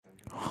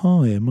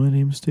Hi, my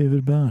name's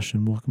David Bash,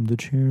 and welcome to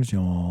Cheers,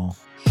 y'all.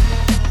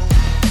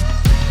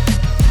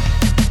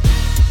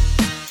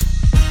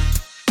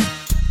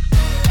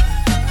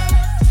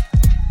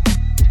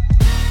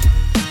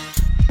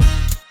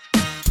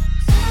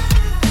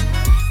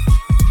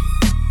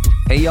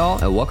 Hey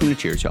y'all, and welcome to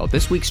Cheers, y'all.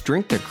 This week's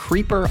drink, the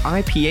Kreeper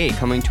IPA,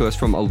 coming to us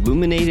from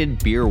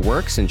Illuminated Beer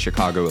Works in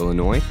Chicago,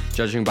 Illinois.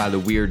 Judging by the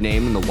weird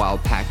name and the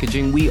wild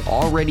packaging, we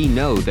already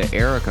know that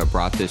Erica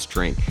brought this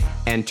drink.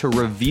 And to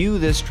review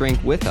this drink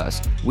with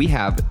us, we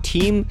have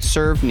Team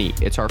Serve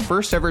Neat. It's our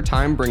first ever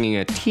time bringing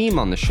a team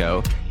on the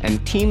show,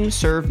 and Team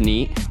Serve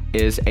Neat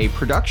is a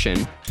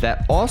production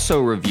that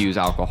also reviews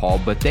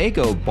alcohol, but they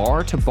go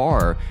bar to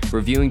bar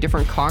reviewing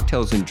different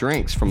cocktails and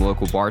drinks from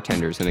local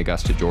bartenders in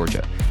Augusta,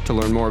 Georgia. To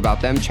learn more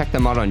about them, check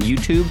them out on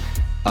YouTube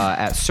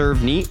at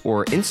Serve Neat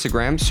or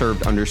Instagram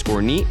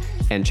served_neat,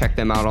 and check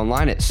them out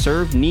online at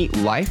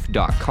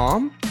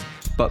serveneatlife.com.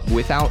 But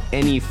without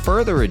any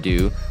further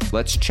ado,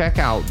 let's check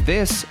out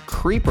this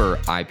Kreeper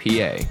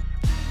IPA.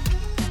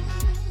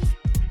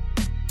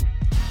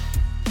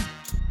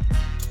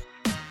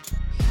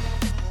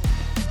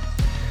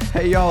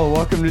 Hey y'all,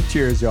 welcome to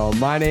Cheers, y'all.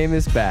 My name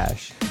is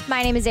Bash.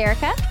 My name is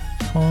Erica.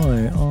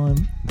 Hi,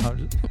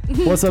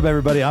 what's up,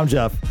 everybody? I'm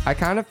Jeff. I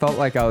kind of felt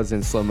like I was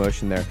in slow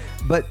motion there.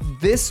 But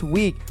this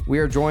week, we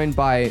are joined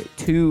by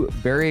two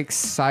very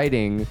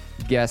exciting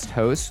guest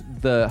hosts,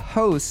 the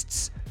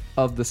hosts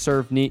of the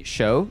Serve Neat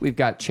show. We've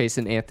got Chase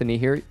and Anthony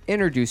here.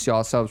 Introduce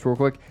yourselves real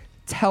quick.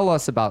 Tell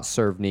us about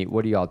Serve Neat.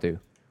 What do y'all do?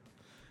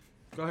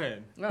 Go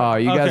ahead. Oh,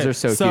 you guys are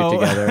so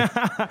cute together.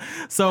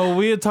 So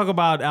we talk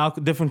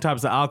about different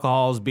types of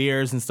alcohols,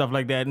 beers, and stuff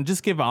like that, and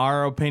just give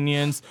our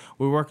opinions.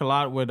 We work a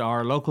lot with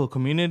our local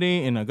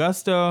community in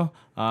Augusta.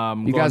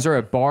 You guys are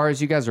at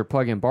bars. You guys are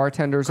plugging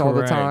bartenders all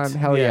the time.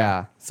 Hell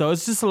yeah. So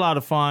it's just a lot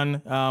of fun.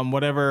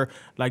 Whatever,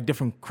 like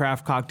different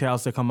craft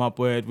cocktails they come up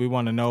with, we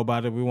want to know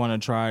about it. We want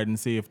to try it and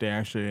see if they're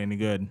actually any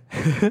good.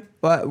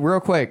 But real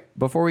quick,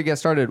 before we get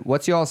started,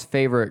 what's y'all's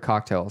favorite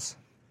cocktails?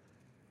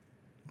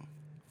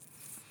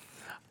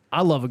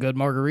 I love a good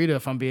margarita,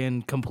 if I'm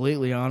being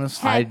completely honest.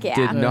 Heck yeah.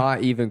 Did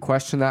not even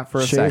question that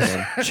for a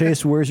second.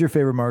 Chase, where's your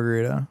favorite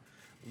margarita?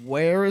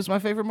 Where is my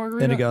favorite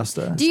margarita? In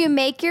Augusta. Do you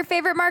make your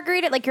favorite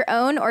margarita, like your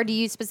own, or do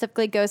you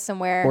specifically go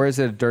somewhere? Or is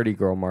it a dirty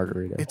girl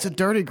margarita? It's a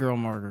dirty girl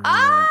margarita.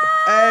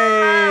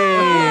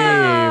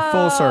 Hey,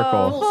 full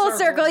circle. Full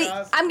circle.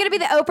 I'm going to be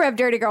the Oprah of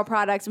dirty girl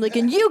products. I'm like,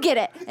 and you get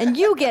it, and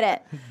you get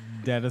it.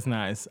 That is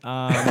nice.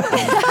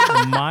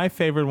 My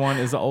favorite one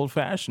is the old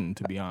fashioned,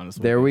 to be honest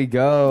with you. There we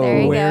go.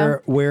 There you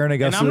go. Where in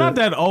Augusta? And I'm not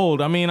that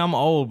old. I mean, I'm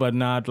old, but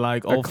not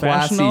like old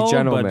fashioned classy old.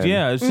 gentleman. But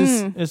yeah,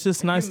 it's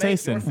just nice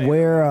tasting.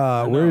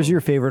 Where's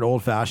your favorite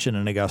old fashioned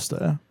in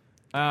Augusta?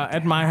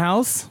 At my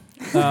house.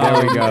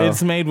 There we go.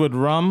 It's made with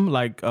rum,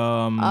 like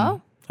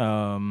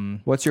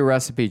What's your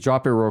recipe?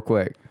 Drop it real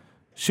quick.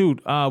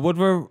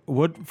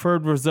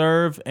 Woodford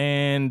Reserve,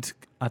 and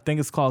I think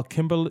it's called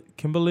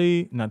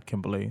Kimberly. Not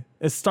Kimberly.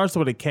 It starts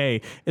with a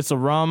K. It's a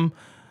rum.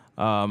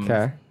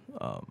 Okay.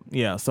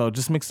 Yeah, so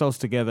just mix those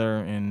together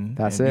and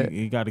That's and it.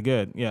 You got it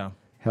good. Yeah.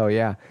 Hell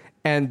yeah.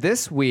 And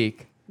this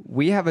week,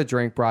 we have a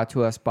drink brought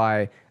to us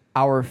by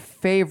our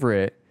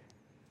favorite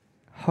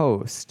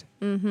host,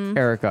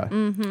 Erica.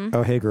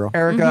 Oh, hey, girl.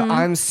 Erica,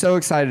 I'm so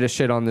excited to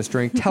shit on this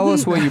drink. Tell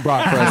us what you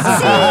brought for us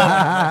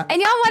today.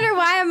 And y'all wonder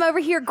why I'm over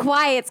here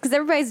quiet. It's because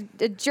everybody's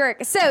a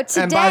jerk. So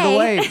today... And by the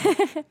way,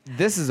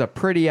 this is a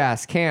pretty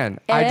ass can.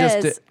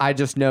 I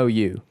just know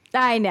you.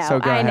 I know, So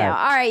go I know. ahead.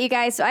 All right, you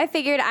guys. So I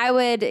figured I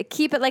would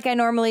keep it like I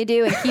normally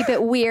do and keep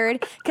it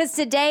weird. Because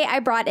today I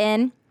brought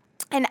in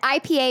an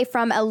IPA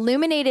from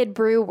Illuminated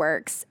Brew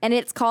Works, and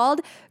it's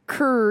called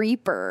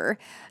Kreeper.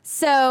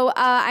 So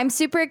I'm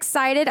super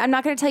excited. I'm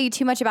not going to tell you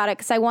too much about it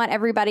because I want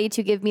everybody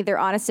to give me their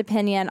honest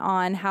opinion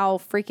on how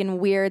freaking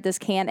weird this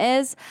can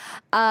is.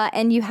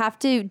 And you have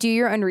to do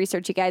your own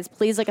research, you guys.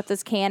 Please look at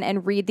this can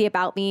and read the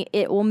about me.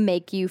 It will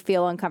make you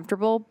feel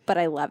uncomfortable, but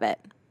I love it.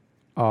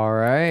 All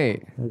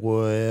right.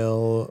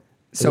 Well,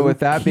 So with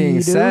that being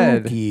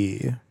said,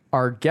 okey-dokey.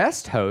 our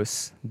guest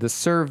hosts, the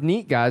Serve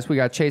Neat guys, we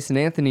got Chase and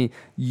Anthony.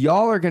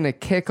 Y'all are going to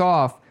kick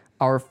off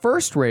our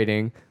first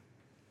rating.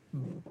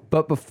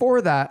 But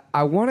before that,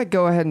 I want to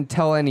go ahead and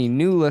tell any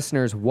new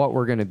listeners what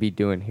we're going to be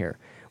doing here.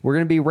 We're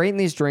going to be rating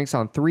these drinks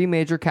on 3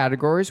 major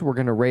categories. We're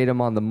going to rate them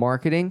on the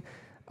marketing,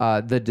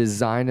 the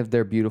design of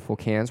their beautiful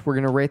cans. We're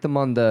going to rate them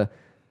on the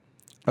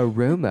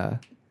aroma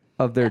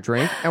of their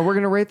drink. And we're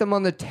going to rate them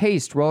on the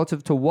taste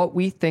relative to what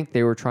we think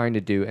they were trying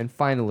to do. And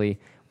finally,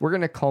 we're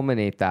going to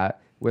culminate that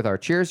with our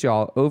Cheers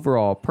Y'all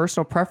overall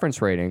personal preference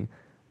rating,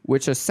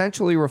 which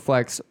essentially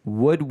reflects,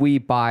 would we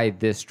buy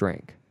this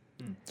drink?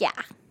 Yeah.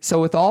 So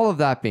with all of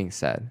that being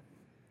said,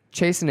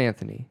 Chase and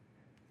Anthony,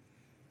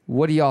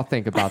 what do y'all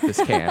think about this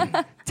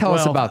can? Tell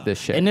us about this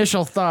shit.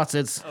 Initial thoughts.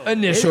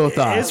 Initial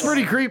thoughts. It's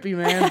pretty creepy,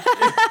 man.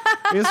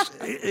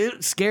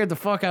 It scared the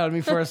fuck out of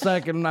me for a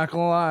second. I'm not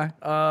gonna lie.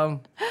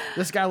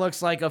 This guy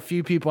looks like a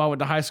few people I went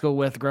to high school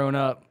with growing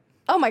up.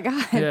 Oh my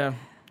God. Yeah.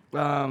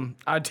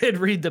 I did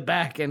read the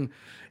back, and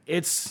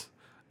it's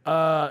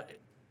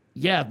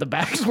Yeah, the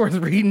back's worth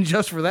reading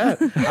just for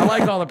that. I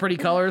like all the pretty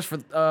colors.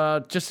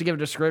 For just to give a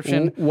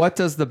description. What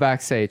does the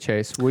back say,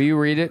 Chase? Will you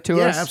read it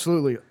to us? Yeah,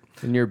 absolutely.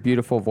 In your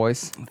beautiful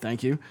voice.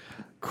 Thank you.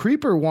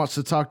 Creeper wants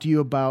to talk to you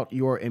about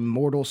your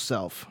immortal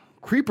self.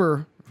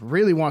 Creeper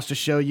really wants to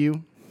show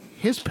you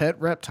his pet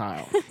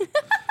reptile.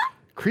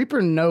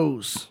 Creeper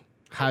knows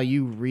how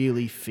you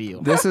really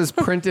feel. This is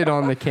printed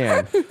on the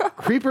can.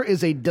 Creeper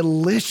is a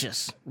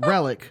delicious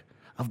relic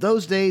of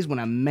those days when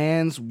a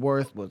man's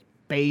worth was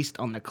based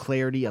on the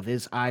clarity of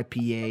his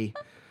IPA,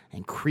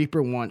 and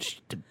Creeper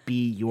wants to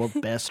be your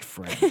best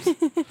friend.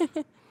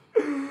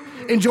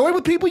 Enjoy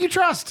with people you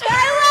trust.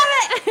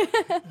 I love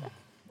it.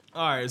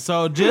 All right,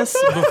 so just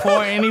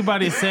before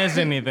anybody says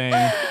anything,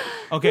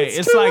 okay,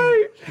 it's like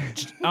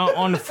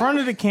on the front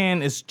of the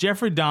can is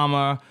Jeffrey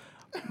Dahmer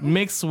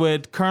mixed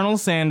with Colonel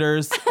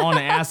Sanders on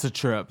an acid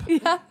trip.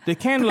 Yeah, the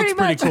can looks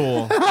pretty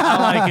cool.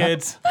 I like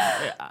it.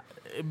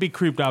 It'd be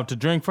creeped out to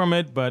drink from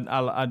it, but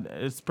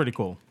it's pretty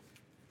cool.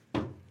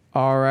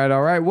 All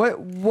right.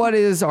 What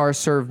is our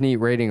serve neat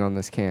rating on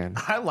this can?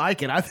 I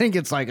like it. I think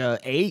it's like a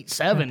 8,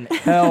 7.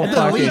 Hell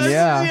fucking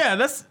yeah. Yeah,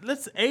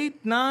 that's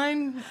 8,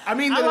 9. I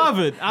mean, I love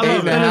it. I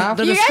love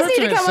it. You guys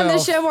need to come on the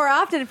show more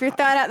often if you're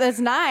throwing out those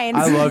 9s.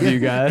 I love you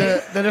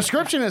guys. The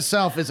description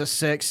itself is a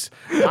 6.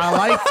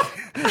 I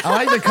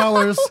like the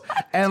colors,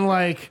 and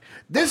like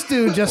this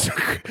dude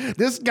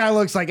this guy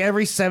looks like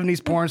every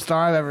 70s porn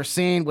star I've ever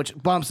seen, which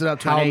bumps it up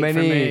to an 8 for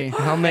me.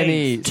 How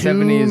many 70s?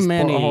 Too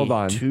many. Hold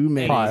on. Too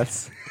many.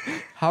 Pause.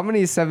 How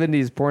many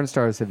 70s porn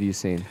stars have you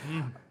seen?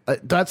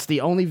 That's the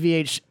only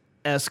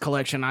VHS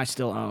collection I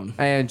still own.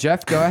 And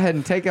Jeff, go ahead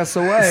and take us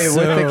away with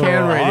the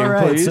can rating, all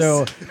right, please.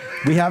 So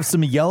we have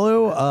some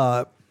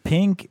yellow,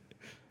 pink,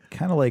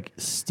 kind of like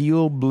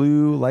steel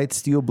blue, light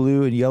steel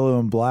blue, and yellow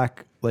and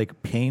black,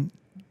 like paint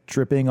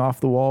dripping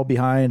off the wall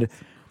behind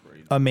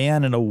a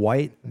man in a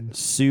white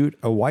suit,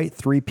 a white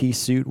 3-piece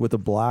suit with a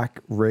black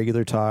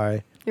regular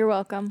tie. You're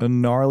welcome. A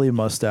gnarly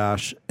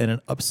mustache and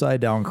an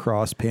upside down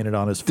cross painted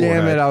on his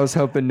forehead. Damn it, I was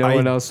hoping no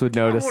one else would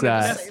notice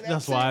that.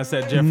 That's why I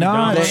said Jeffrey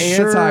Not The Dahmer.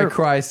 sure.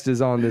 Antichrist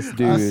is on this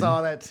dude. I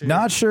saw that too.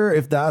 Not sure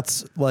if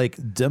that's like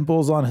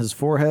dimples on his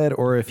forehead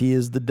or if he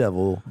is the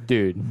devil.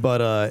 Dude.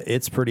 But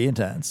it's pretty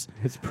intense.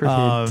 It's pretty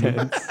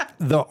intense.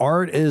 The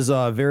art is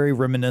very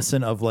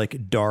reminiscent of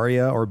like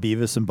Daria or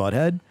Beavis and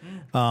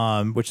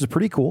Butthead, which is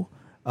pretty cool.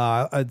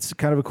 It's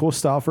kind of a cool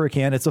style for a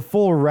can. It's a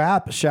full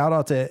wrap. Shout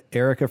out to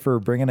Erica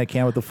for bringing a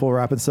can with the full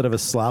wrap instead of a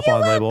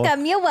slap-on label.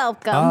 You're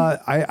welcome.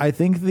 I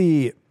think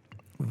the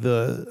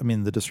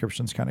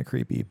description's kind of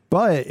creepy,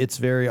 but it's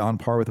very on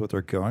par with what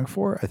they're going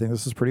for. I think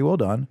this is pretty well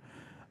done.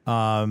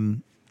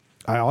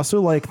 I also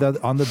like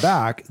that on the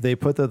back they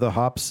put the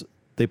hops.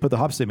 They put the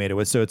hops they made it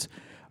with. So it's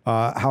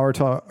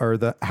Hallertau or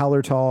the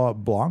Hallertau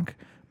Blanc,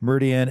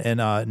 Meridian,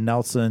 and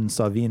Nelson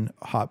Sauvin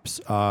hops.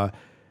 And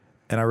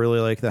I really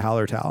like the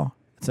Hallertau.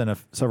 It's in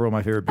several of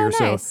my favorite beers.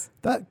 Nice.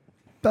 So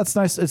that's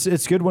nice.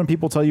 It's good when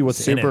people tell you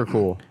what's in it. Super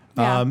cool.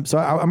 Yeah. So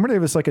I'm going to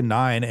give this like a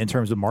 9 in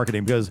terms of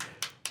marketing because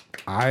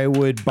I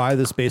would buy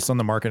this based on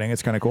the marketing.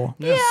 It's kind of cool.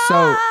 Yeah.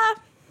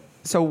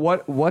 So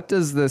what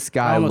does this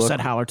guy I almost look said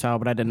Hallertau,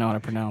 but I didn't know how to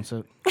pronounce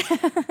it.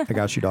 I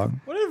got you, dog.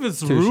 What if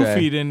it's Touche.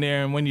 roofied in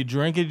there and when you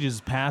drink it, you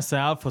just pass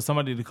out for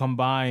somebody to come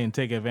by and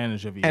take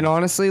advantage of you? And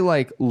honestly,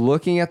 like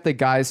looking at the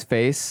guy's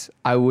face,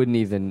 I wouldn't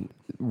even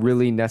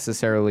really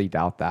necessarily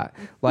doubt that.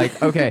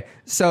 Like, okay,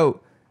 so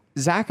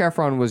Zac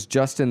Efron was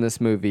just in this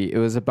movie. It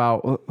was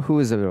about, who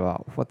is it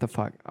about? What the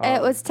fuck?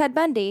 It was Ted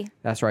Bundy.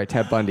 That's right,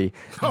 Ted Bundy.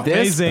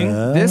 Amazing.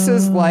 This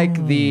is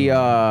like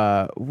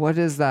the, what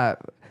is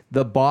that?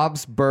 The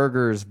Bob's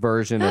Burgers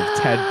version of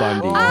Ted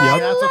Bundy.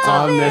 That's what's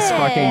On this it.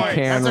 fucking That's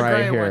can a right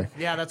great here. one.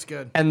 Yeah, that's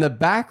good. And the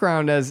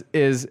background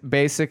is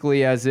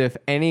basically as if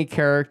any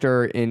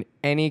character in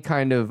any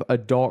kind of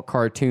adult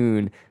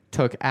cartoon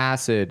took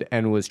acid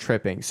and was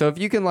tripping. So if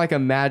you can like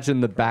imagine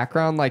the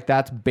background, like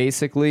that's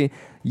basically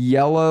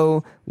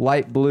yellow,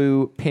 light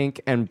blue,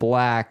 pink, and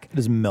black. It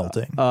is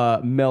melting.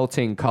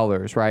 Melting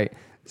colors, right?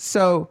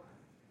 So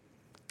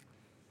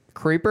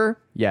Creeper?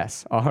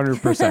 Yes,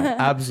 100%.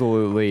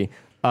 Absolutely.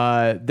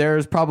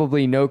 There's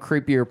probably no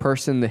creepier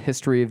person in the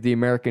history of the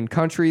American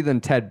country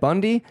than Ted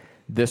Bundy.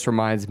 This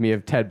reminds me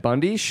of Ted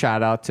Bundy.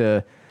 Shout out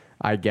to,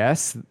 I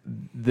guess,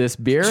 this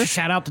beer.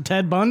 Shout out to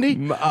Ted Bundy.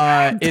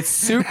 It's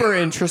super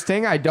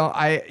interesting.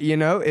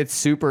 It's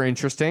super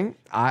interesting.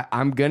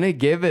 I'm going to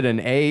give it an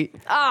 8.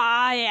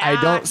 Ah, yeah.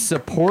 I don't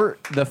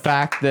support the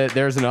fact that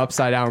there's an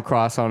upside down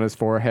cross on his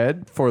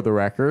forehead, for the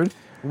record.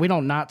 We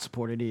don't not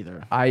support it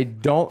either. I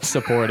don't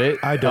support it.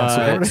 I don't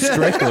support it.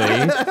 Strictly.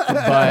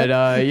 But,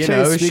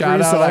 Chase, speak shout for out,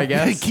 yourself. I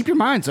guess. Keep your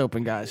minds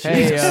open, guys.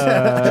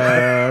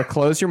 Hey,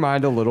 close your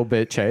mind a little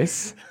bit,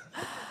 Chase.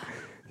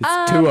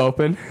 It's too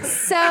open.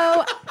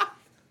 So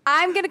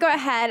I'm going to go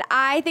ahead.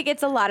 I think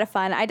it's a lot of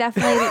fun. I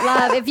definitely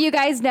love, if you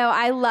guys know,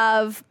 I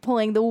love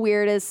pulling the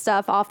weirdest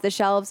stuff off the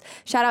shelves.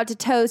 Shout out to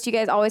Toast. You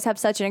guys always have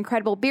such an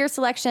incredible beer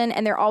selection,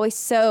 and they're always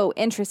so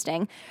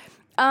interesting.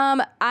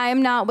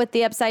 I'm not with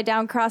the upside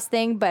down cross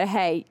thing, but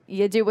hey,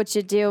 you do what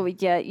you do.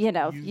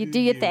 You do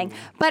your thing.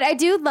 But I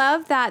do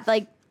love that,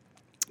 like,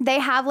 they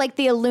have like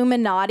the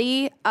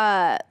Illuminati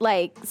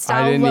like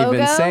style I didn't logo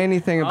even say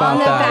anything about on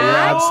the that. You're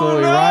back.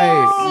 absolutely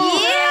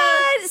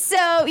right. Yeah,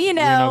 so We're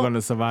not know, going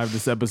to survive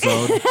this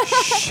episode.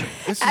 This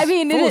is I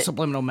mean, full of it-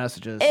 subliminal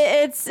messages.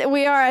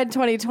 we are in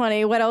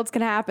 2020. What else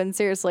can happen?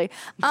 Seriously.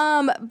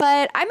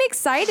 But I'm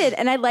excited,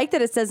 and I like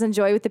that it says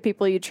enjoy with the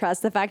people you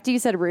trust. The fact that you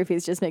said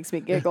roofies just makes me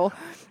giggle.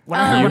 when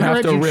I You when I have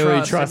read to you really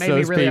it trust made me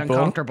those really people.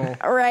 uncomfortable.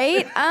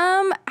 Right?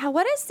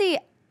 What is the?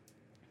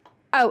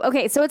 Oh,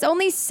 okay. So it's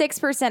only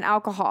 6%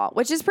 alcohol,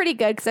 which is pretty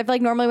good because I feel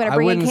like normally when I I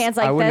bring in wouldn't- cans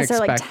I like wouldn't this, they're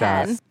like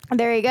expect 10. that.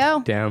 There you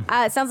go. Damn.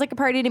 It sounds like a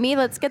party to me.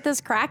 Let's get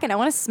this cracking. I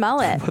want to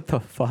smell it. What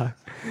the fuck?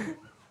 All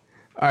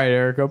right,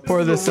 Erica, pour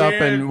is this a up,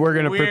 weird- and we're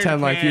gonna weird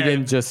pretend like you can.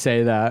 didn't just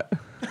say that.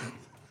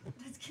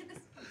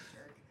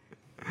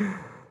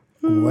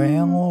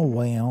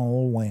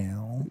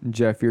 Well.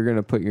 Jeff, you're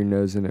gonna put your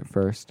nose in it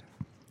first.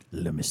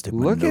 Let me stick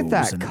my Look at nose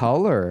that in it.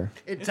 color.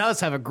 It does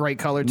have a great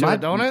color to My-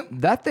 it, don't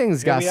it? That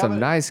thing's got some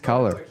nice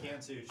color.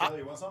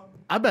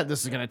 I bet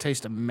this is going to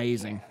taste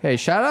amazing. Hey,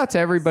 shout out to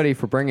everybody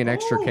for bringing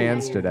extra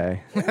cans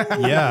today.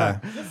 Yeah.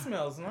 This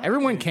smells nice.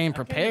 Everyone came I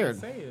can't even prepared.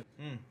 say it.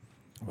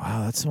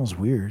 Wow, that smells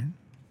weird.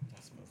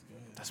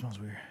 That smells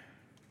weird.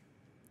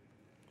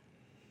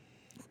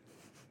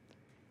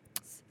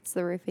 It's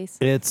the roofies.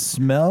 It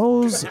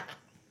smells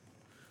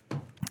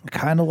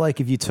kind of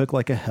like if you took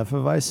like a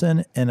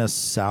Hefeweizen and a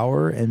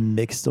sour and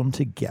mixed them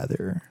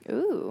together.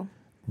 Ooh.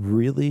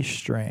 Really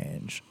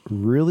strange.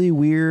 Really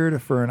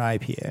weird for an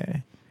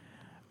IPA.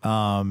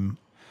 Hold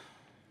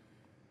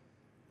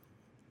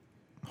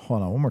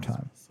on, one more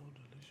time.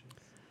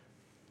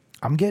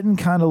 I'm getting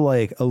kind of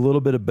like a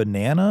little bit of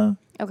banana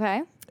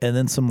Okay. and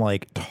then some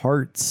like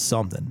tart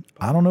something.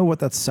 I don't know what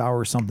that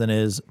sour something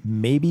is.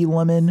 Maybe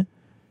lemon.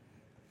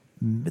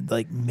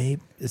 Like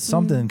maybe it's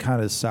something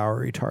kind of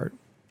soury tart.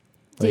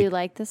 Do you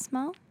like the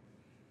smell?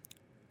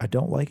 I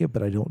don't like it,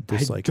 but I don't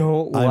dislike it. I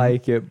don't I'm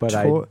like it, but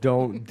I to-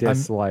 don't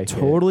dislike I'm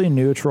totally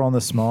neutral on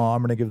the smell.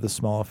 I'm going to give the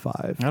smell a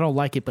 5. I don't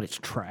like it, but it's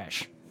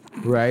trash. it.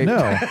 Right? No,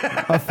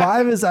 a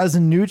 5 is as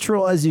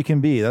neutral as you can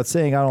be. That's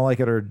saying I don't like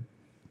it or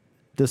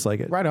dislike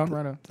it. Right on,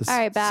 right on. This- All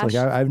right, it's like Bash.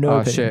 I have no Oh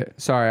opinion. shit!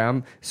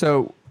 Sorry,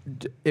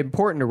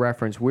 important to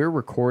reference. We're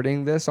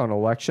recording this on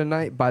election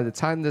night. By the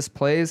time this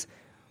plays,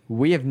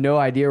 we have no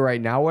idea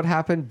right now what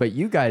happened, but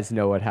you guys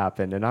know what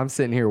happened. And I'm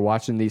sitting here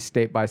watching these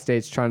state by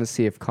states, trying to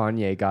see if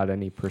Kanye got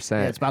any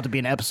percent. Yeah, it's about to be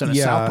an episode of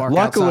Yeah, South Park.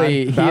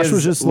 Luckily, outside. Bash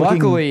was just looking-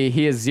 luckily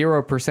he is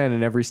 0%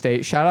 in every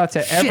state. Shout out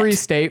to every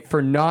state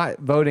for not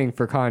voting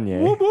for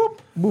Kanye.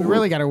 We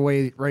really got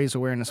to raise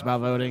awareness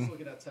about voting.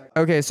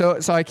 Okay, so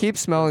I keep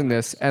smelling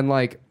this, and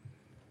like,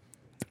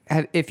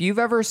 if you've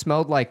ever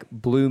smelled like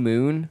Blue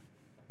Moon,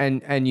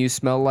 and you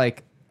smell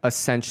like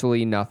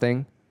essentially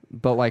nothing,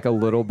 but like a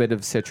little bit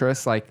of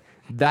citrus, like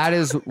that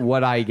is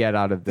what I get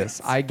out of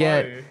this. I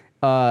get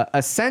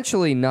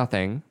essentially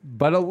nothing,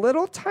 but a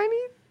little tiny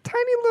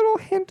little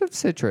hint of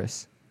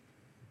citrus.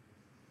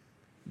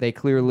 They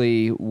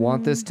clearly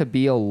want this to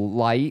be a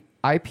light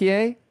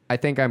IPA. I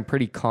think I'm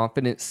pretty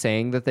confident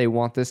saying that they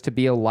want this to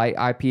be a light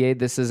IPA.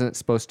 This isn't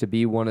supposed to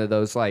be one of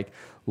those like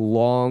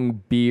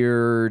long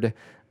beard.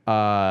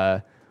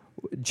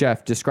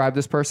 Jeff, describe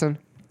this person.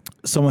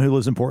 Someone who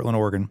lives in Portland,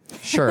 Oregon.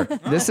 Sure.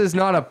 This is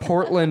not a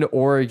Portland,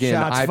 Oregon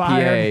Shots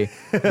IPA.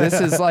 This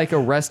is like a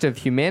Rest of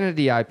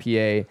Humanity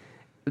IPA.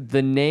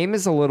 The name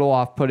is a little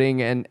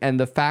off-putting, and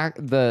the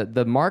fact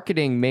the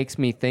marketing makes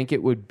me think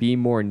it would be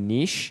more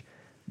niche,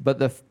 but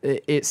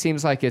it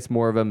seems like it's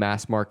more of a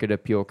mass market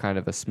appeal kind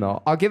of a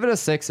smell. I'll give it a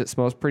 6. It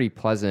smells pretty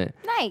pleasant.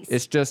 Nice.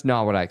 It's just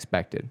not what I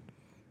expected.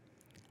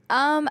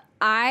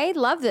 I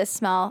love this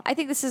smell. I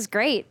think this is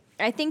great.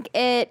 I think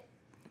it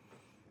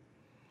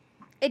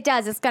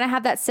does. It's gonna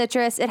have that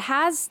citrus. It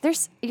has.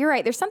 You're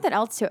right. There's something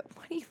else to it.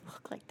 Why do you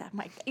look like that,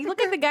 Mike? You look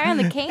like the guy on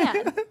the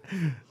can.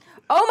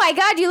 Oh my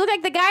God, you look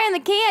like the guy on the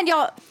can,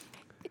 y'all.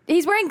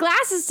 He's wearing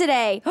glasses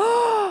today.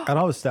 I don't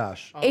have a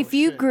stash. If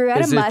you grew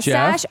out Is a it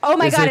mustache, Jeff? oh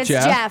my Is God, it it's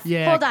Jeff? Jeff.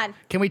 Yeah. Hold on.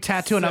 Can we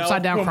tattoo an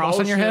upside down cross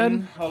on your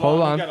head?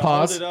 Hold on.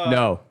 Pause.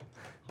 No.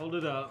 Hold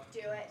it up. Do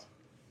it.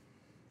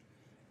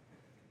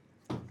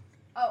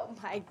 Oh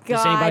my God.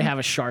 Does anybody have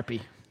a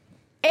Sharpie?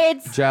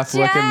 It's Jeff,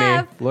 look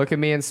at me. Look at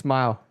me and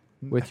smile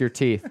with your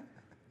teeth.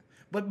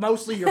 But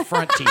mostly your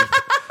front teeth.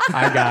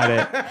 I got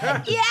it.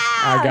 Yeah.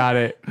 I got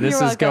it. This You're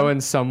is welcome.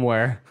 going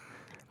somewhere.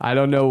 I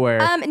don't know where.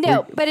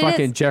 No, but it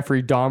fucking is-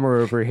 Jeffrey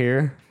Dahmer over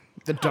here.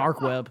 The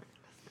dark web.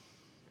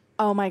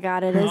 Oh my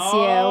God, it is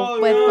Oh,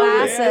 you with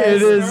yeah. glasses.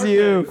 It is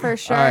you. For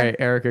sure. All right,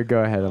 Erica,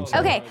 go ahead. I'm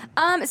sorry.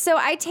 Okay. So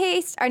I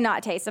taste, or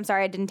not taste. I'm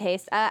sorry, I didn't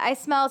taste. I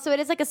smell. So it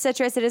is like a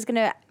citrus. It is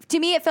gonna. To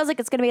me, it feels like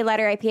it's gonna be a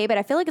lighter IPA, but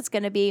I feel like it's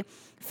gonna be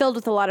filled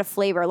with a lot of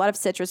flavor, a lot of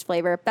citrus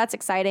flavor. That's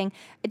exciting.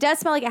 It does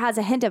smell like it has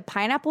a hint of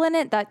pineapple in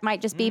it. That might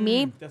just be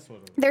me. That's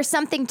what it is. There's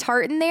something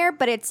tart in there,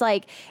 but it's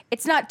like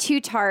it's not too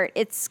tart.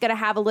 It's gonna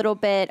have a little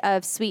bit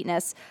of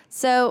sweetness.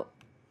 So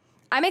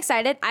I'm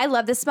excited. I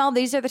love this smell.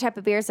 These are the type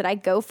of beers that I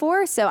go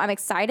for. So I'm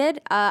excited.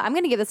 I'm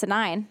gonna give this a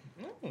 9.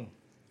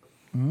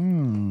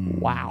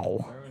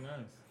 Wow. Very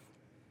nice.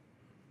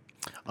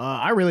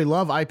 I really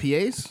love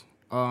IPAs.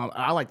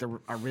 I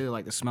really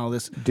like the smell of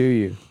this. Do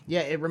you?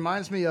 Yeah, it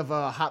reminds me of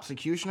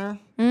Hopsecutioner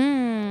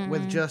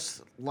with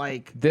just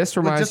like This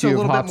with reminds just a you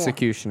of little bit more-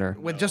 Hopsecutioner.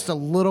 with just a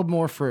little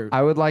more fruit.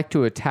 I would like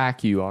to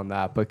attack you on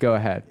that, but go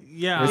ahead.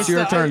 Yeah. It's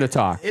your turn to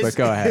talk, but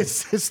go ahead.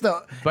 It's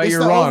the But it's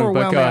you're the wrong,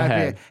 but overwhelming go IPA.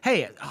 ahead.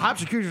 Hey,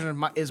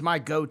 Hopsecutioner is my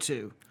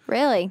go-to.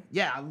 Really?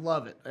 Yeah, I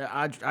love it.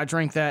 I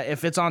drink that.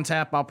 If it's on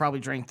tap, I'll probably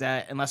drink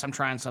that unless I'm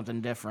trying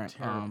something different.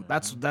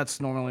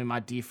 That's normally my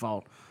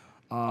default.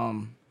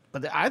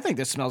 But I think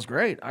this smells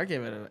great. I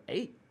give it an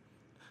 8.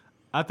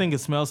 I think it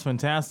smells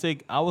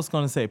fantastic. I was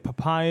going to say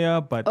papaya,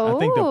 but I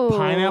think the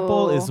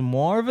pineapple is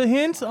more of a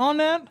hint on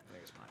that.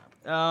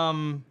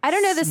 I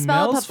don't know the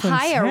smell of Smells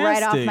papaya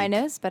right off my fantastic.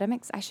 nose,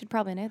 but I should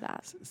probably know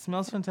that. It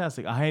smells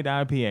fantastic. I hate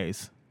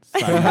IPAs.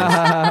 Sorry.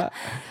 But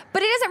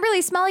it doesn't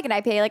really smell like an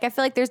IPA. Like I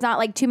feel like there's not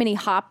like too many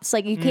hops.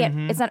 Like you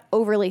can't. It's not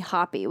overly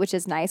hoppy, which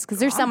is nice because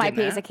there's some getting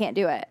IPAs that. that can't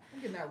do it.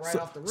 I'm getting that right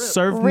off the rip.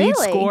 Served Really? neat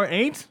score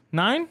 8,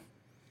 9.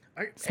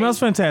 Smells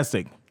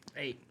fantastic.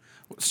 8.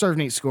 Serve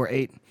neat score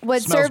 8.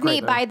 Would Smells serve great,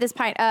 meat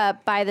though.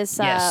 by this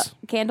Yes.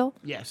 candle?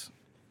 Yes.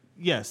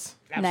 Yes.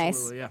 Nice.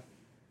 Absolutely, yeah.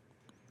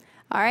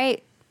 All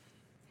right.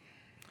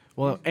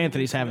 Well,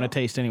 Anthony's having a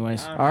taste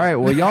anyways. All right,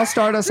 well, y'all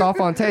start us off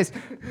on taste.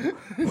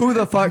 Who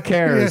the fuck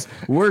cares?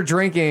 We're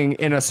drinking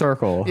in a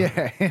circle.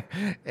 Yeah.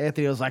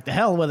 Anthony was like, the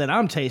hell with it.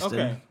 I'm tasting.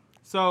 Okay.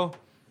 So,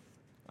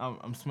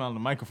 I'm smelling the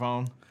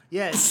microphone.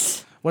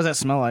 Yes. What does that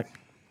smell like?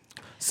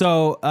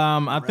 So,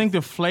 I think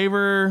the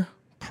flavor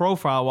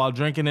profile while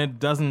drinking it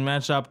doesn't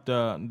match up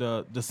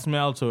the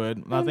smell to it.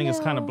 I think it's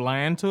kind of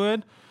bland to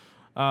it.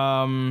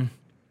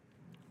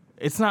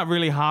 It's not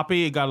really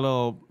hoppy. It got a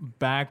little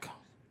back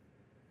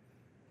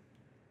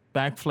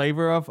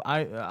flavor of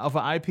an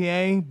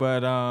IPA,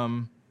 but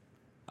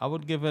I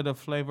would give it a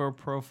flavor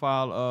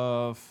profile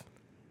of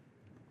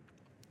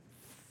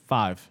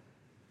 5.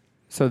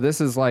 So this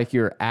is like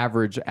your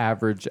average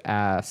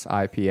ass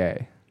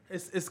IPA.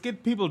 It's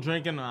get people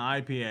drinking an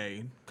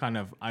IPA kind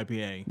of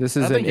IPA. This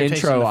I is an think you're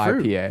tasting intro the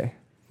fruit. IPA.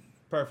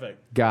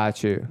 Perfect.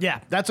 Got you.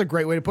 Yeah, that's a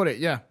great way to put it.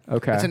 Yeah.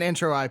 Okay. It's an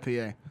intro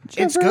IPA.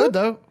 It's good,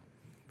 though.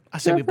 I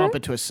say we bump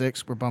it to a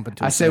 6. We're bumping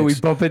to a 6. I say we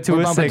bump it to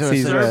We're a bumping 6. to a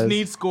He six. Serve says.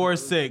 neat score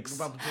 6.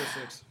 Bumping to a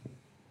 6.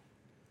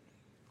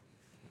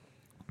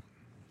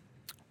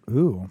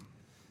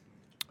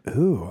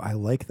 Ooh, I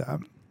like that.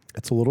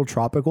 It's a little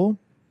tropical.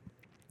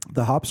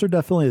 The hops are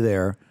definitely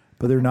there,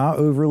 but they're not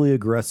overly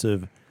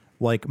aggressive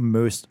like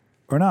most,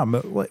 or not,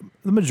 like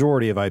the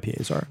majority of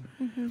IPAs are.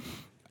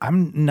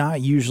 I'm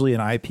not usually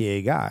an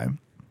IPA guy,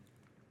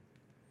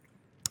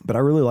 but I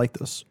really like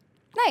this.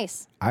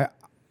 Nice. I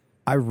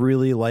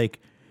really like,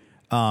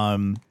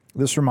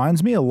 this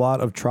reminds me a lot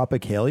of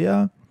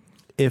Tropicalia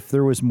if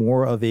there was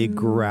more of a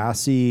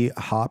grassy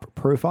hop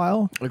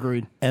profile.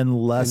 Agreed.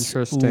 And less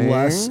of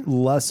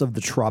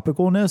the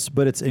tropicalness,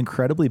 but it's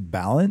incredibly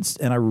balanced,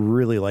 and I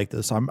really like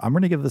this. I'm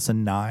going to give this a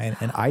 9,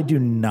 and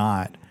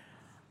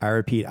I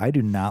repeat, I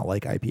do not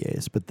like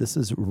IPAs, but this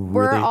is really...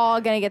 We're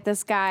all going to get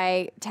this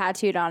guy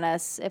tattooed on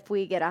us if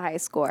we get a high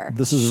score.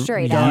 This is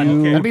straight done. up.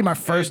 Okay. That'd be my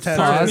first Serve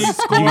tattoo. neat Pause.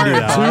 score You can do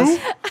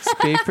that. 2.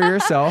 Speak for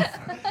yourself.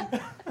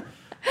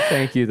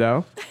 Thank you,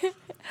 though.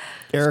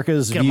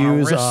 Erica's Get my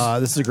views, wrist.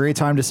 this is a great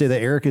time to say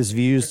that Erica's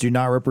views do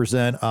not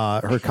represent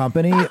her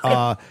company,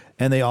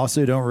 and they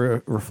also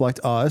don't reflect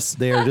us.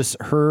 They are just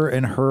her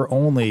and her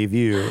only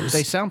views.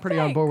 They sound pretty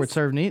on board with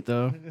serve neat,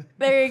 though.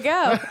 There you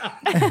go.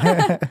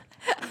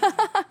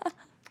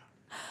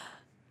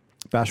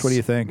 Bash, what do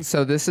you think?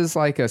 So this is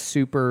like a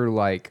super,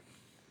 like,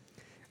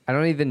 I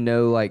don't even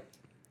know, like,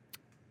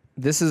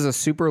 this is a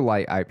super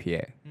light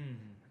IPA.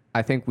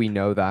 I think we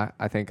know that.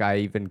 I think I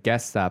even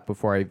guessed that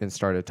before I even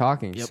started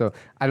talking. Yep. So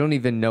I don't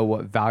even know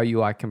what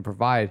value I can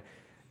provide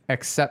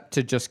except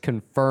to just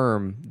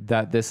confirm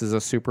that this is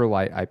a super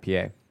light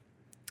IPA.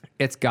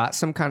 It's got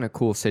some kind of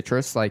cool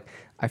citrus. Like,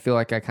 I feel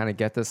like I kind of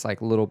get this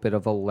like little bit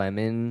of a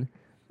lemon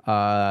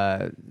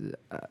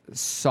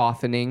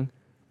softening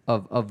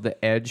of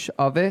the edge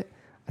of it.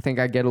 I think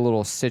I get a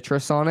little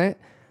citrus on it.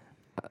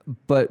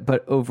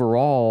 But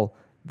overall,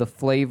 the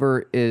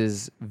flavor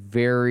is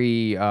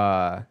very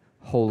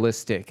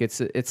holistic.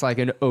 It's like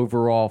an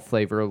overall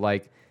flavor.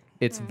 Like,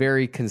 it's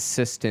very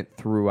consistent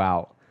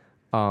throughout.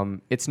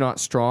 It's not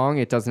strong.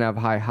 It doesn't have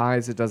high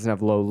highs. It doesn't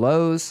have low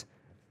lows.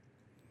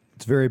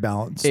 It's very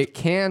balanced. It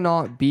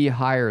cannot be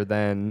higher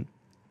than...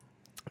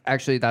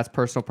 Actually, that's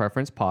personal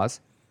preference.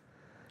 Pause.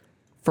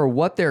 For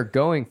what they're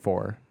going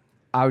for,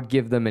 I would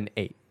give them an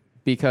 8.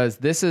 Because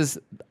this is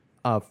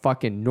a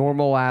fucking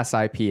normal-ass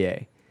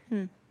IPA.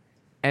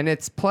 And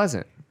it's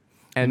pleasant.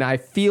 And I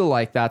feel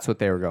like that's what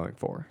they were going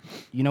for.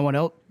 You know what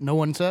else no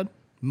one said?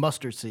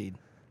 Mustard seed.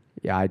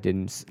 Yeah, I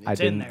didn't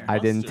in there.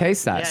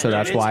 taste that, Yeah, so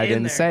that's it's why I in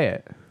didn't there. say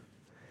it.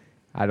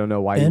 I don't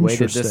know why you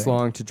waited this Interesting.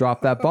 long to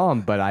drop that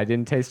bomb, but I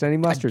didn't taste any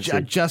mustard I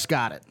seed. just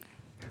got it.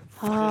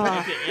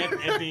 At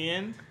the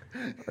end.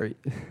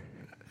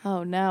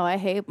 Oh no, I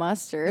hate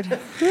mustard.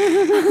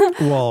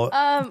 Well,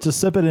 to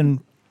sip it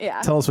in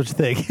Yeah. Tell us what you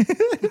think.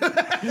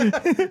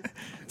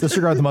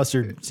 Disregard the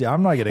mustard. See,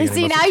 I'm not getting any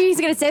See, now mustard. he's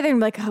going to say that and I'm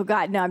like, oh,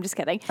 God, no, I'm just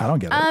kidding. I don't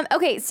get it.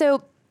 Okay,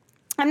 so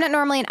I'm not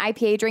normally an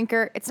IPA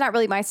drinker. It's not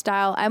really my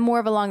style. I'm more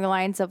of along the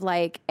lines of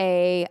like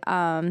I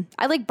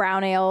like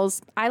brown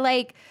ales. I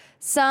like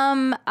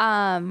some,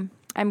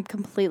 I'm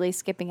completely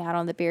skipping out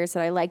on the beers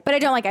that I like, but I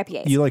don't like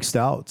IPAs. You like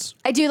stouts.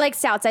 I do like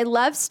stouts. I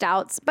love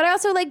stouts, but I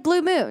also like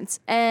Blue Moons.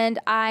 And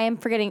I am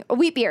forgetting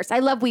wheat beers. I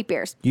love wheat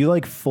beers. You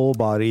like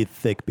full-bodied,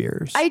 thick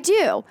beers. I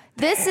do.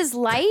 This is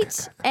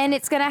light, and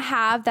it's going to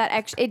have that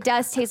extra. It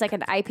does taste like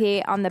an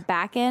IPA on the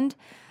back end.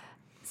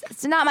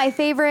 It's not my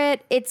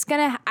favorite.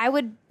 I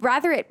would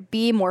rather it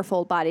be more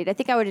full-bodied. I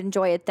think I would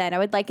enjoy it then. I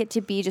would like it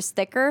to be just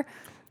thicker.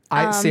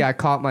 I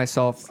caught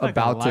myself like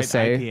about a to light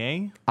say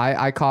IPA.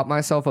 I caught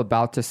myself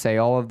about to say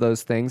all of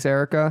those things,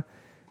 Erica,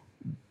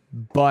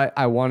 but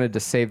I wanted to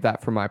save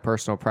that for my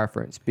personal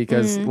preference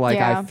because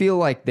yeah. I feel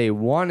like they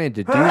wanted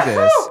to do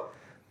this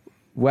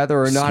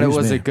whether or not Excuse it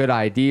was me. a good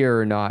idea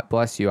or not.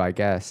 Bless you, I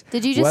guess.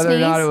 Did you just whether or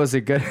not sneeze? it was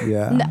a good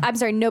Yeah. No, I'm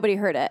sorry, nobody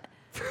heard it.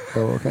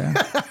 Oh, okay.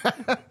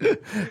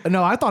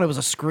 No, I thought it was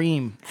a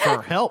scream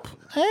for help.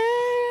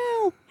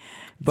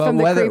 But From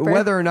the Kreeper.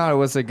 whether or not it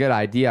was a good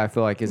idea, I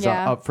feel like is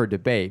Yeah. up for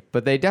debate.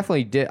 But they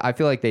definitely did. I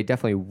feel like they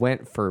definitely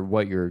went for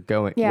what you're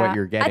getting.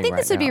 I think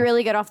this would be now.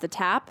 really good off the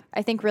tap.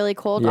 I think really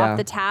cold Yeah. off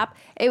the tap.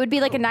 It would be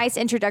like a nice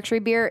introductory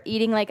beer,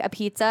 eating like a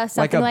pizza, like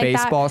something a like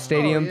baseball that.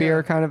 stadium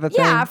beer kind of a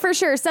thing. Yeah, for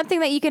sure. Something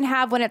that you can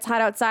have when it's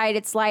hot outside.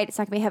 It's light. It's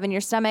not going to be heavy in your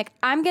stomach.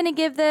 I'm going to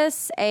give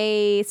this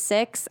a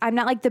 6. I'm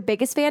not like the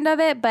biggest fan of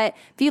it, but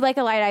if you like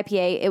a light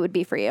IPA, it would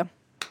be for you.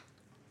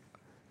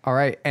 All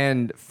right.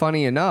 And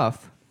funny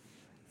enough,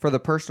 for the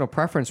personal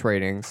preference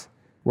ratings,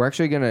 we're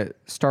actually going to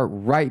start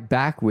right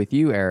back with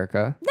you,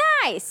 Erica.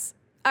 Nice.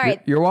 All right.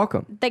 You're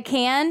welcome. The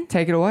can,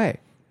 Take it away.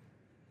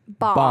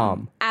 bomb.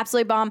 Bomb.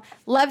 Absolutely bomb.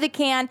 Love the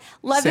can.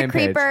 Love Same the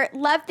page. Creeper.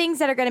 Love things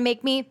that are going to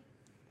make me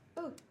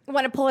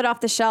want to pull it off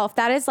the shelf.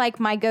 That is like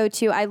my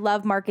go-to. I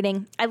love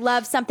marketing. I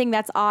love something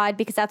that's odd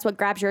because that's what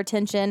grabs your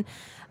attention.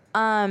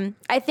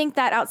 I think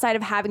that outside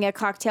of having a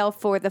cocktail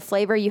for the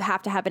flavor, you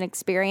have to have an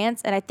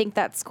experience, and I think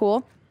that's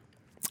cool.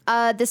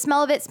 The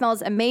smell of it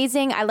smells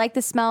amazing. I like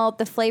the smell.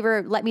 The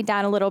flavor let me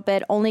down a little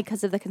bit only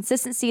because of the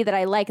consistency that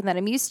I like and that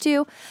I'm used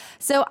to.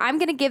 So I'm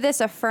going to give this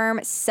a firm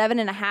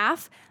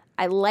 7.5.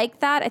 I like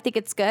that. I think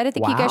it's good. I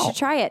think you guys Wow. should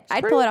try it.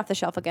 I'd pull it off the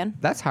shelf again.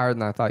 That's higher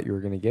than I thought you were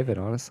going to give it,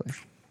 honestly.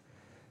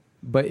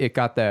 But it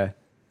got the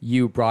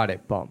you brought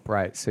it bump,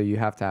 right? So you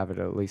have to have it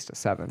at least a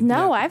 7.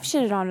 No, I've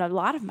shitted on a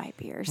lot of my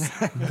beers.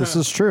 This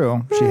is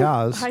true. She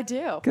has. I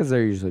do. Because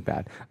they're usually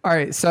bad. All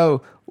right.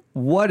 So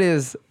what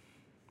is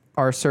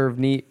our serve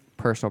neat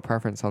personal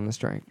preference on this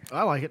drink?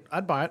 I like it.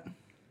 I'd buy it.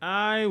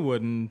 I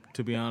wouldn't,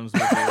 to be honest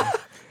with you.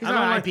 He's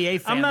not an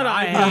IPA fan. I'm not but an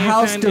I IPA am. A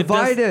house fan.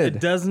 divided. It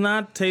does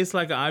not taste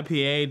like an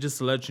IPA, just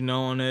to let you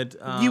know on it.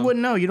 You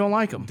wouldn't know. You don't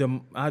like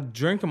them. I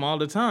drink them all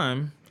the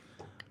time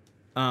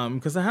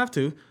because I have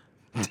to.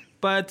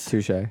 But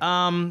Touche.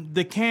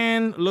 the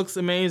can looks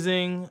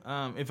amazing.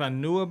 If I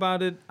knew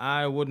about it,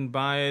 I wouldn't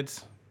buy it.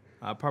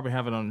 I'd probably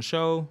have it on the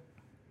show.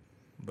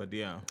 But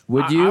yeah.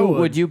 Would I you would.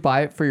 would you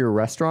buy it for your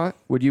restaurant?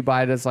 Would you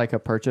buy it as like a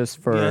purchase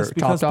for Yes, Top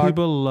because Dog?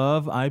 people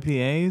love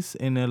IPAs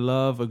and they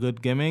love a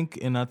good gimmick,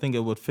 and I think it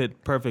would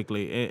fit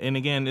perfectly. And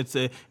again, it's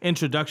a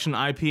introduction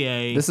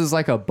IPA. This is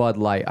like a Bud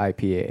Light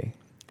IPA.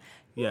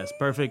 Yes,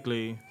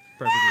 perfectly.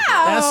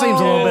 That seems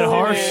a little bit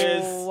harsh.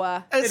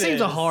 Oh. It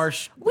seems a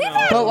harsh. We've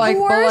had But like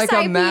worse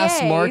a mass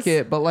IPAs.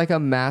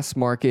 mass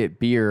market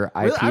beer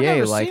Really? I've IPA.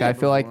 never Like seen I it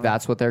feel like before.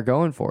 that's what they're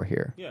going for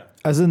here. Yeah.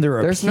 As in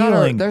they're There's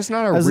appealing. not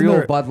a as in real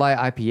they're- Bud Light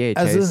IPA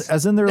taste.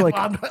 as in they're like.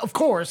 Of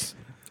course.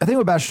 I think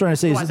what Bash is trying to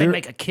say Otherwise is they they're,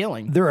 make a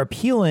killing. they're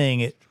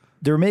appealing.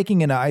 They're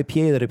making an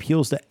IPA that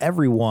appeals to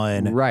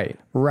everyone, Right.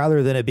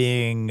 Rather than it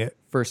being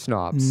For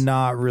snobs.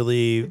 not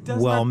really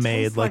Does well not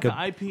made, taste like an a.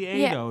 IPA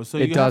Yeah. though. So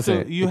It you doesn't.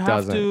 have to you It have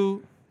doesn't.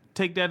 to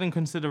take that in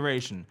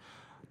consideration.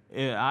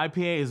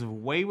 IPA is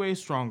way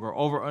stronger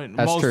over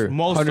That's most true.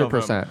 most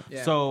 100%. of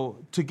them. So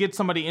to get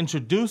somebody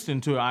introduced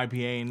into an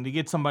IPA and to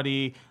get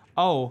somebody,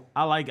 oh,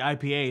 I like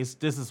IPAs,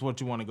 this is what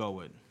you want to go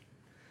with.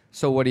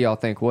 So what do y'all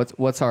think?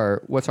 What's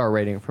our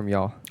rating from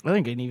y'all? I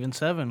think an even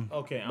 7.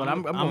 Okay, but I'm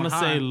I'm going gonna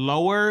high. say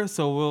lower,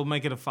 so we'll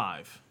make it a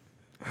 5.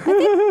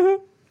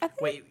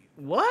 Wait,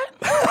 what?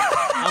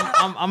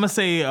 I'm gonna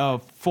say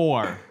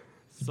 4.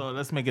 So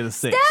let's make it a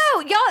 6. No,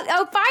 y'all.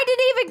 Find an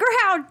even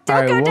ground. Don't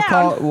All right, go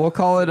down.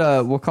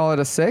 we'll call it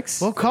a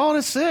 6. We'll call it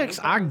a 6.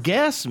 I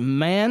guess,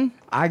 man.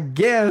 I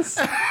guess.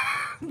 All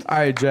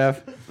right,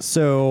 Jeff.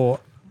 So,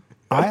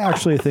 I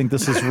actually think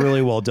this is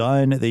really well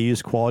done. They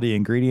use quality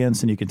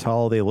ingredients, and you can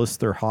tell they list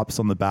their hops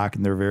on the back,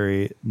 and they're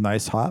very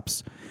nice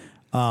hops.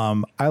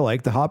 I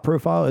like the hop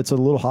profile. It's a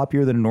little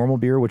hoppier than a normal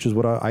beer, which is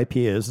what an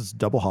IPA is. It's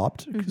double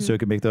hopped, so it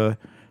can make the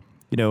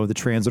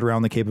transit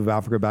around the Cape of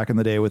Africa back in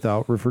the day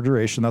without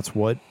refrigeration. That's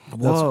what an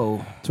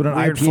Weird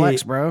IPA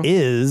flex, bro.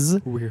 is.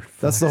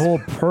 That's the whole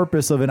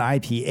purpose of an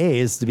IPA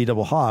is to be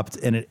double hopped,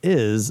 and it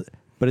is,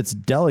 but it's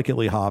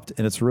delicately hopped,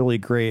 and it's really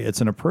great.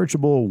 It's an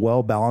approachable,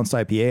 well-balanced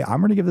IPA.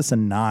 I'm going to give this a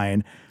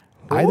 9.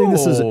 I think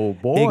this is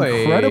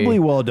boy. incredibly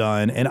well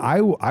done, and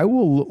I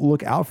will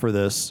look out for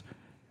this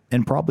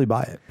and probably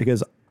buy it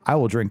because I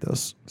will drink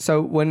this.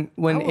 So when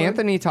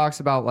Anthony talks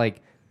about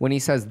like when he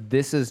says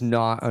this is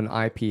not an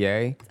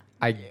IPA,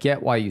 I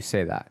get why you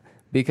say that.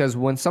 Because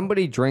when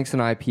somebody drinks an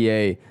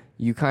IPA,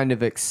 you kind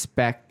of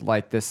expect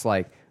like this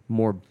like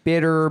more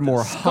bitter,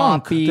 more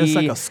hoppy. Just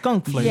like a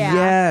skunk flavor. Yeah.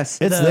 Yes.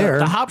 It's The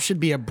there. hop should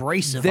be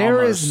abrasive. There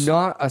almost. is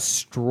not a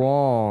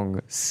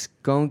strong,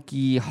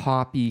 skunky,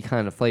 hoppy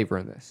kind of flavor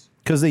in this.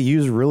 Because they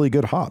use really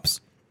good hops.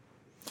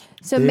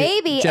 So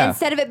maybe Jeff.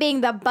 instead of it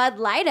being the Bud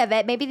Light of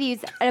it, maybe they use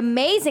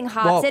amazing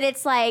hops, Well- and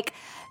it's like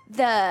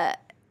the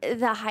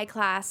high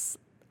class.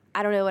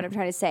 I don't know what I'm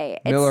trying to say.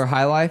 It's, Miller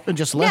High Life,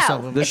 just less no,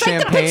 of them. the it's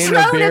champagne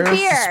like of the Patron of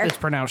beers. beer. It's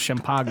pronounced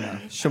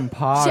champagne.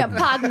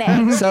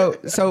 Champagne.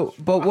 Champagne.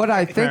 But what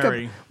I think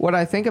Very. what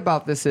I think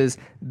about this is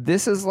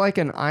like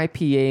an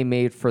IPA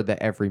made for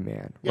the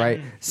everyman, right?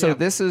 So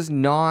this has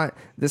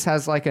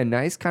like a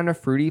nice kind of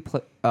fruity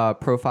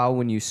profile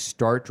when you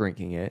start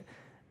drinking it.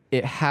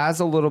 It has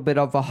a little bit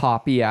of a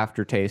hoppy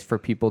aftertaste for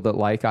people that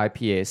like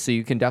IPAs, so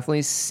you can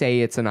definitely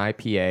say it's an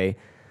IPA.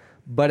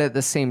 But at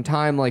the same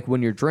time, like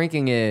when you're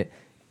drinking it,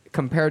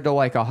 compared to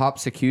like a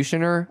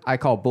Hopsecutioner, I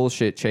call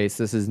bullshit, Chase.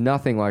 This is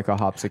nothing like a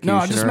Hopsecutioner. No,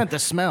 I just meant the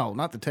smell,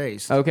 not the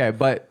taste. Okay,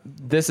 but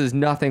this is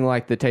nothing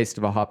like the taste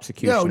of a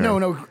Hopsecutioner.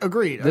 No,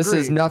 agreed. This is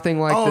agreed. nothing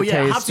like oh, the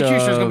yeah, taste Hopsecutioner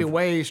is of- going to be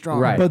way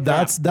stronger. Right. But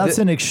that's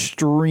an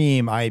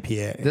extreme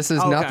IPA. This is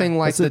Okay. nothing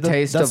like the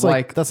taste that's of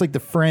like that's like the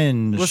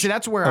fringe. Well, see,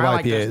 that's where of I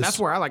like IPAs. to. That's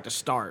where I like to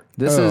start.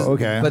 this Oh, is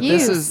okay. But You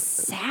this is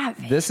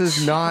savage. this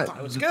is not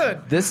It's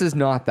good. this is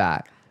not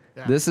that.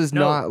 This is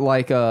not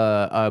like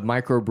a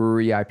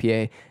microbrewery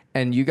IPA.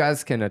 And you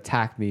guys can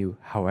attack me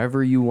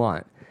however you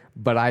want.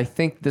 But I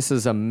think this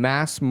is a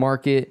mass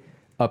market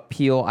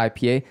appeal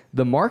IPA.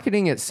 The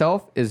marketing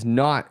itself is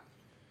not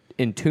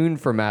in tune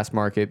for mass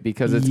market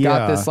because it's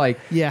got this like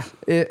Yeah.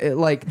 it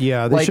like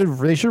Yeah, they should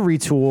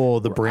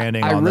retool the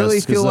branding. I on really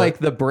this 'cause feel like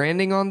the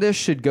branding on this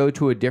should go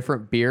to a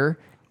different beer.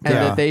 And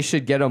Yeah. that they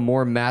should get a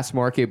more mass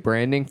market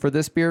branding for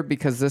this beer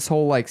because this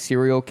whole like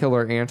serial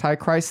killer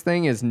antichrist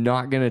thing is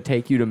not going to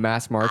take you to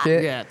mass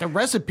market. Yeah, the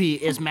recipe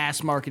is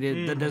mass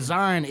marketed. The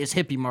design is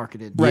hippie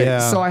marketed. Right. Yeah.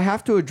 So I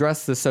have to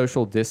address the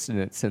social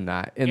dissonance in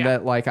that,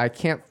 that like I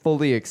can't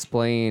fully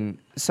explain.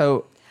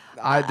 So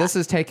this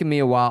has taken me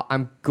a while.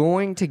 I'm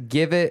going to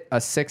give it a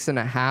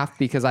 6.5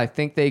 because I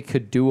think they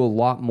could do a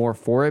lot more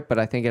for it, but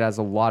I think it has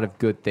a lot of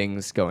good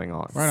things going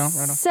on. Right on.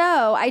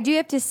 So I do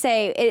have to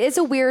say, it is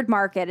a weird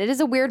market. It is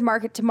a weird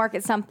market to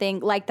market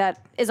something like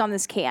that is on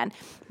this can.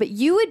 But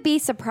you would be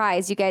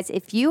surprised, you guys,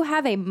 if you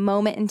have a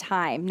moment in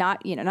time,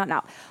 not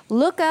now,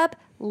 look up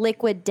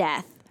Liquid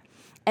Death.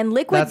 And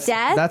Liquid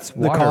Death, That's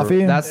water.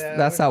 coffee? That's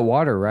that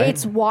water, right?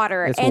 it's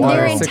water. It's and water.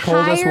 their It's the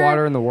entire, coldest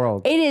water in the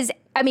world. It is,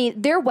 I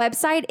mean, their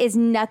website is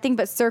nothing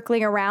but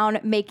circling around,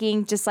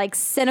 making just like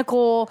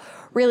cynical,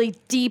 really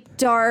deep,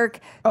 dark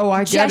Oh,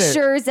 I get it.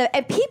 gestures.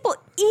 And people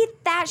eat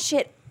that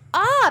shit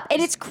up.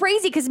 And it's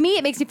crazy because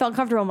it makes me feel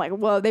uncomfortable. I'm like,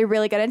 whoa, they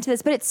really got into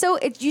this.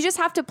 But you just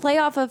have to play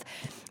off of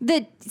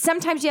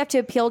sometimes you have to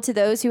appeal to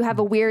those who have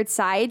a weird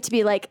side to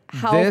be like,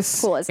 how This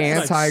cool is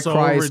this? It's like so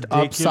Antichrist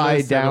ridiculous upside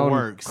that it down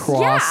works.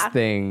 cross Yeah.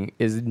 thing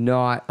is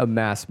not a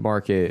mass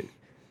market.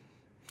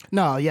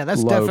 No, yeah,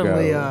 that's Logo.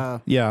 definitely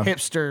Yeah.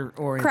 hipster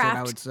oriented. I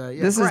Craft. would say.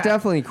 Yeah, This is craft.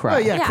 definitely crap. Oh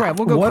yeah, Yeah. craft.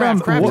 We'll go what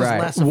craft. Craft is right.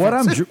 less what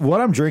offensive. what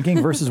I'm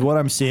drinking versus what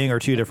I'm seeing are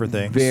two different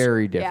things.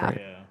 Very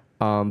different.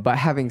 But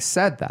having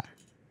said that,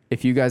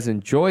 if you guys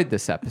enjoyed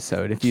this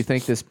episode, if you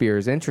think this beer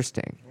is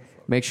interesting,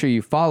 make sure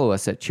you follow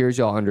us at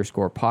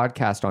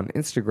cheersyall_podcast on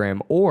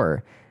Instagram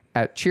or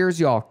at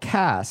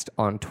cheersyallcast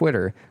on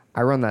Twitter.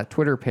 I run that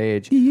Twitter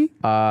page.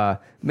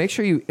 Make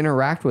sure you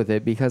interact with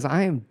it because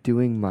I am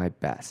doing my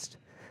best.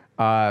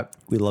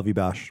 We love you,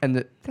 Bash.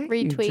 And thank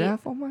you, Retweet.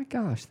 Jeff. Oh my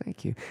gosh,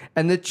 thank you.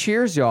 And the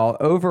Cheers Y'all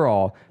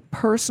overall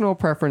personal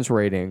preference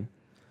rating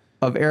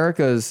of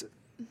Erica's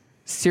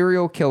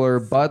serial killer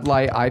Bud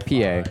Light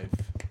IPA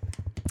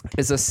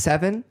is a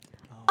 7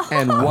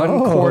 and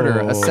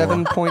 1/4, a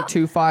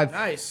 7.25.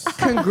 Nice.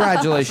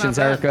 Congratulations,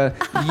 Erica.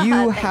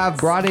 You have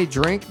brought a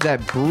drink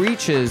that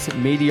breaches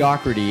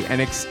mediocrity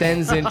and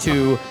extends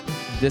into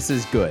this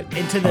is good.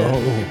 Into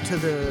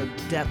the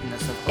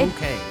depthness of It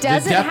okay.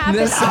 doesn't happen.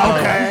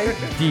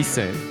 Depthness of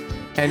decent.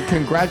 And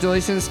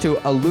congratulations to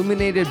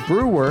Illuminated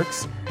Brew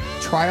Works.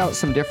 Try out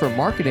some different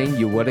marketing.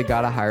 You would have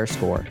got a higher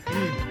score.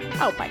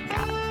 Oh my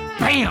God.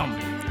 Bam.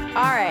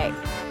 All right.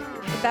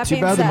 With that Too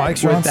being bad the said,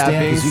 mics are on With that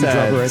stand being because you can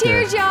drop said- it right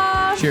cheers, there.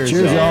 y'all. Cheers,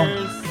 Cheers, y'all.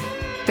 y'all.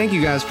 Thank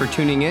you guys for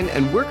tuning in,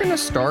 and we're going to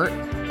start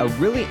a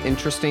really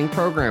interesting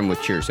program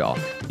with Cheers Y'all.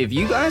 If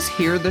you guys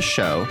hear the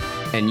show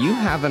and you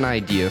have an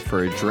idea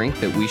for a drink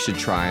that we should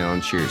try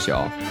on Cheers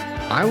Y'all,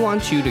 I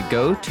want you to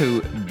go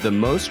to the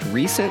most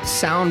recent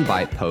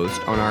soundbite post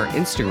on our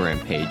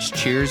Instagram page,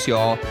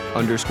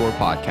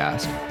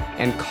 cheersyall_podcast,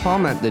 and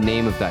comment the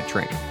name of that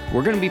drink.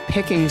 We're going to be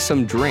picking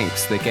some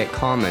drinks that get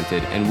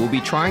commented, and we'll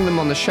be trying them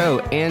on the show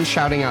and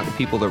shouting out the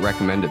people that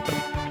recommended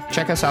them.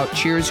 Check us out,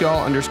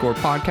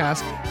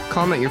 cheersyall_podcast.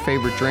 Comment your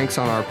favorite drinks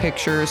on our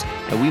pictures,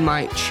 and we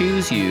might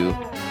choose you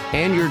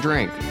and your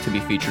drink to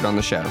be featured on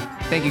the show.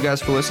 Thank you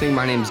guys for listening.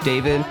 My name's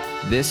David.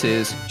 This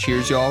is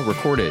Cheers Y'all,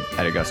 recorded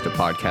at Augusta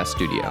Podcast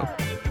Studio.